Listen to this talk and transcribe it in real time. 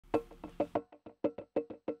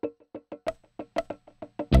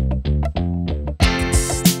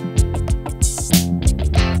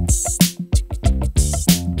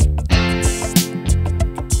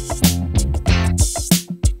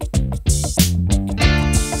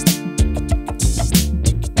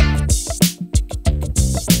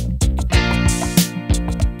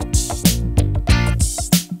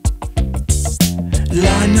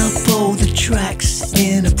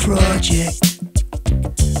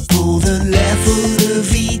pull the level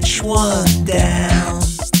of each one down.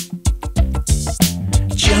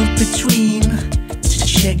 Jump between to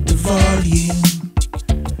check the volume.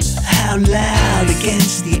 How loud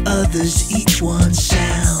against the others each one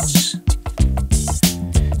sounds.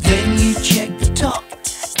 Then you check the top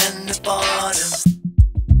and the bottom.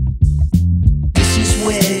 This is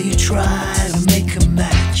where you try to make a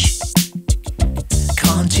match.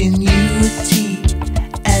 Continuity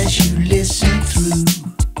as you listen through.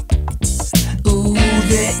 Ooh,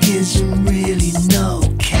 there isn't really no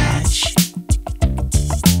catch.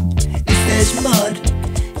 If there's mud,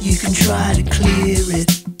 you can try to clear it.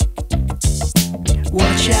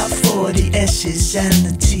 Watch out for the S's and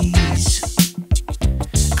the T's.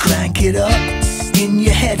 Crank it up in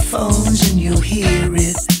your headphones and you'll hear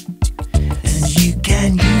it. And you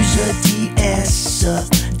can use a de-esser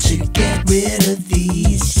to get rid of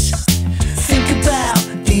these. Think about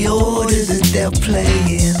the order that they'll play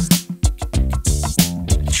in.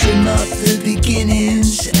 Trim up the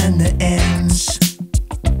beginnings and the ends.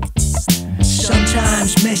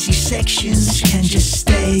 Sometimes messy sections can just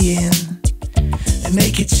stay in and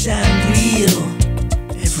make it sound real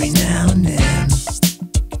every now and then.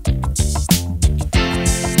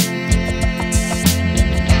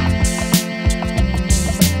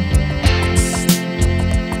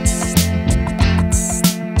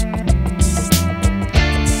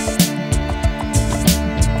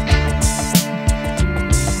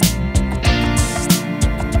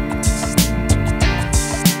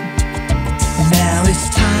 Now it's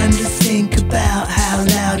time to think about how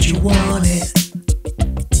loud you want it.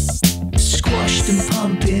 Squashed and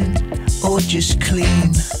pumping, or just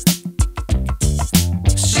clean.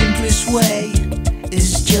 Simplest way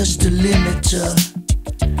is just a limiter,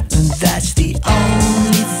 and that's the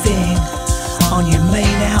only thing on your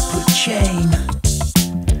main output chain.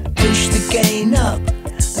 Push the gain up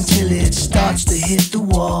until it starts to hit the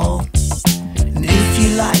wall, and if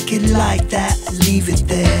you like it like that, leave it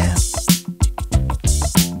there.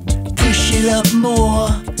 Push it up more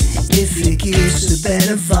if it gives a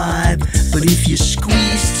better vibe, but if you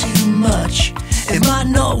squeeze too much, it might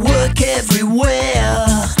not work everywhere.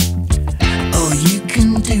 Oh, you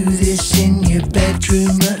can do this in your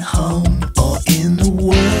bedroom at home, or in the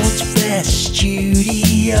world's best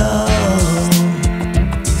studio.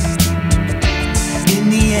 In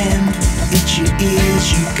the end, it's your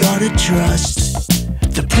ears you gotta trust.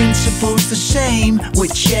 The principle's the same,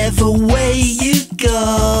 whichever way you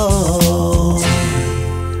go.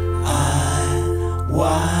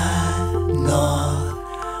 Why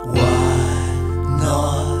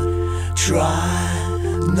not try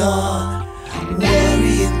not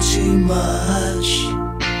worrying too much?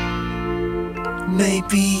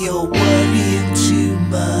 Maybe you're worrying too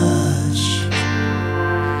much.